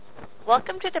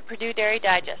Welcome to the Purdue Dairy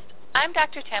Digest. I'm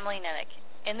Dr. Tamily Nennick.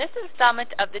 In this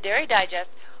installment of the Dairy Digest,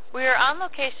 we are on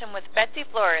location with Betsy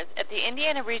Flores at the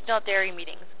Indiana Regional Dairy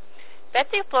Meetings.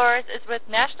 Betsy Flores is with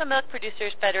National Milk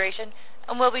Producers Federation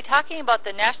and will be talking about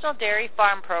the National Dairy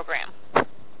Farm Program.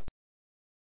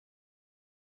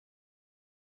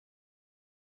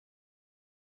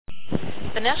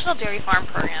 The National Dairy Farm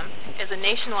Program is a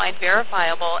nationwide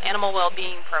verifiable animal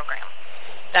well-being program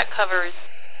that covers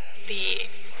the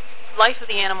life of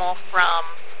the animal from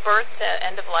birth to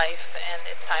end of life and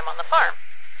its time on the farm.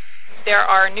 There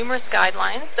are numerous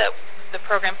guidelines that the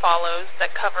program follows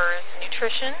that covers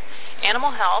nutrition,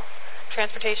 animal health,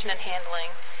 transportation and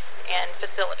handling, and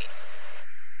facilities.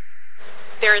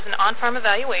 There is an on-farm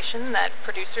evaluation that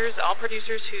all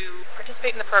producers who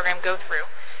participate in the program go through.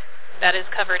 That is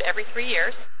covered every 3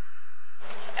 years,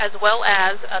 as well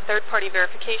as a third-party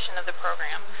verification of the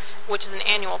program, which is an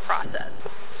annual process.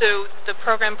 So the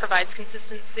program provides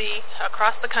consistency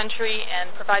across the country and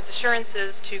provides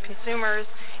assurances to consumers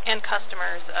and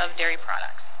customers of dairy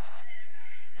products.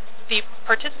 The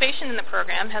participation in the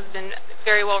program has been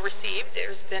very well received.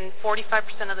 There's been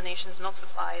 45% of the nation's milk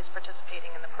supply is participating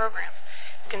in the program.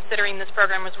 Considering this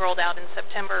program was rolled out in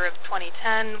September of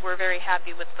 2010, we're very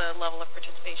happy with the level of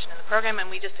participation in the program,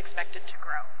 and we just expect it to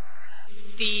grow.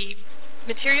 The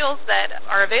materials that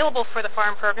are available for the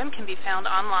farm program can be found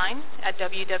online at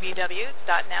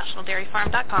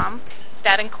www.nationaldairyfarm.com.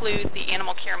 That includes the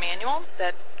Animal Care Manual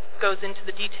that goes into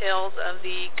the details of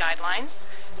the guidelines,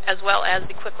 as well as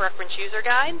the Quick Reference User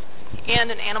Guide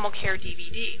and an Animal Care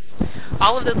DVD.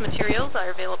 All of those materials are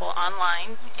available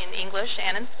online in English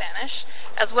and in Spanish,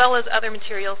 as well as other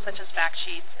materials such as fact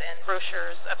sheets and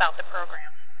brochures about the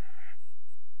program.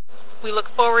 We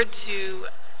look forward to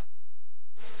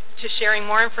sharing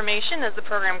more information as the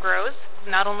program grows,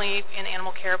 not only in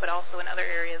animal care but also in other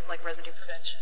areas like residue prevention.